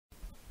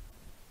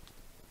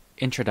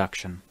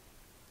Introduction.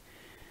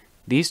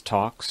 These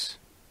talks,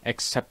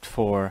 except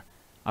for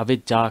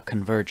Avidya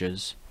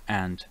Converges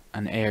and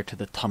An Heir to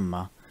the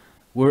Dhamma,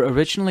 were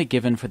originally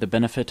given for the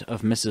benefit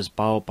of Mrs.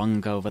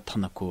 Baobanga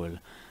Vatanakul,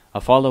 a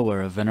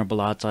follower of Venerable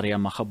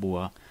Ajaan Mahā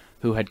Boowa,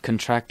 who had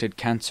contracted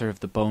cancer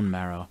of the bone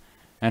marrow,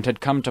 and had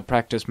come to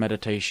practice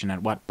meditation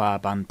at Wat Ba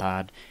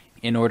Bantad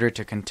in order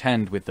to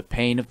contend with the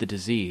pain of the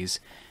disease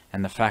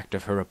and the fact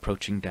of her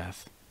approaching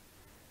death.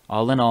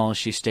 All in all,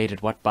 she stayed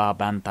at Wat Ba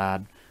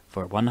Bantad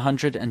for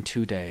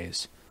 102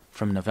 days,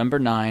 from November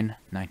 9,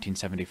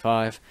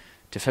 1975,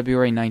 to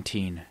February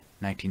 19,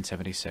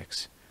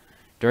 1976.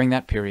 During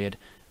that period,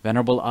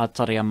 Venerable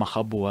Ajaan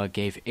Mahā Boowa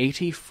gave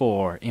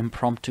 84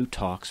 impromptu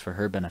talks for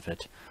her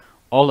benefit,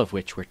 all of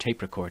which were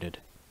tape-recorded.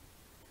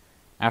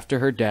 After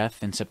her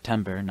death in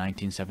September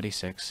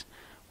 1976,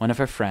 one of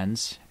her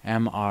friends,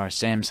 M.R.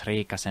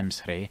 Semsri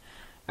Kasemsri,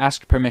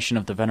 asked permission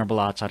of the Venerable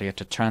Acharya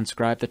to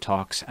transcribe the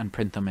talks and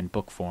print them in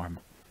book form.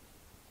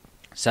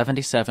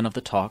 77 of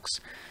the talks,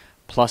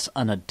 plus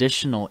an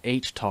additional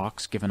 8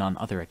 talks given on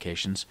other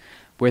occasions,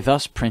 were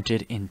thus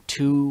printed in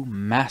 2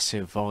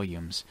 massive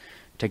volumes,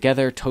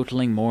 together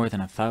totaling more than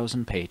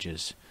 1,000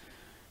 pages.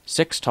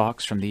 6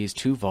 talks from these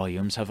 2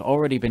 volumes have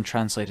already been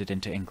translated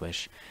into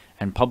English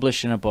and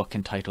published in a book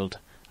entitled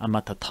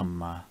Amata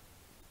Dhamma.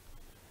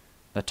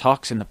 The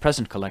talks in the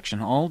present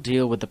collection all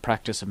deal with the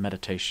practice of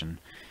meditation,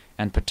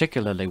 and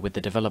particularly with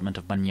the development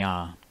of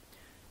manya.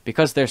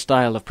 Because their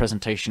style of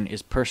presentation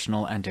is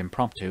personal and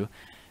impromptu,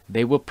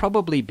 they will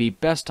probably be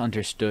best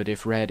understood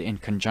if read in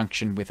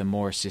conjunction with a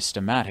more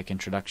systematic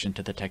introduction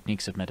to the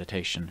techniques of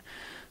meditation,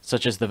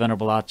 such as the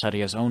Venerable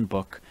Acharya's own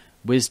book,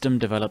 Wisdom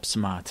Develops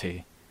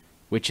Samadhi,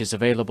 which is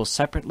available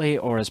separately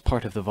or as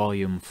part of the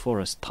volume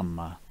Forest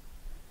Dhamma.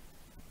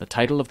 The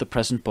title of the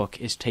present book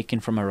is taken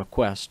from a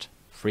request,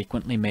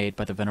 frequently made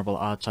by the Venerable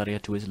Acharya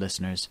to his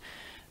listeners,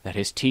 that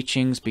his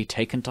teachings be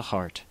taken to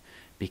heart,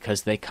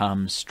 because they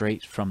come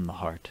straight from the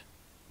heart.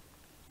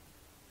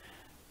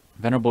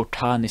 Venerable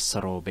Ta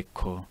Nissaro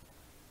Bhikkhu,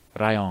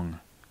 Rayong,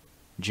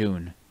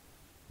 June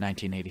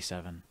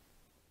 1987.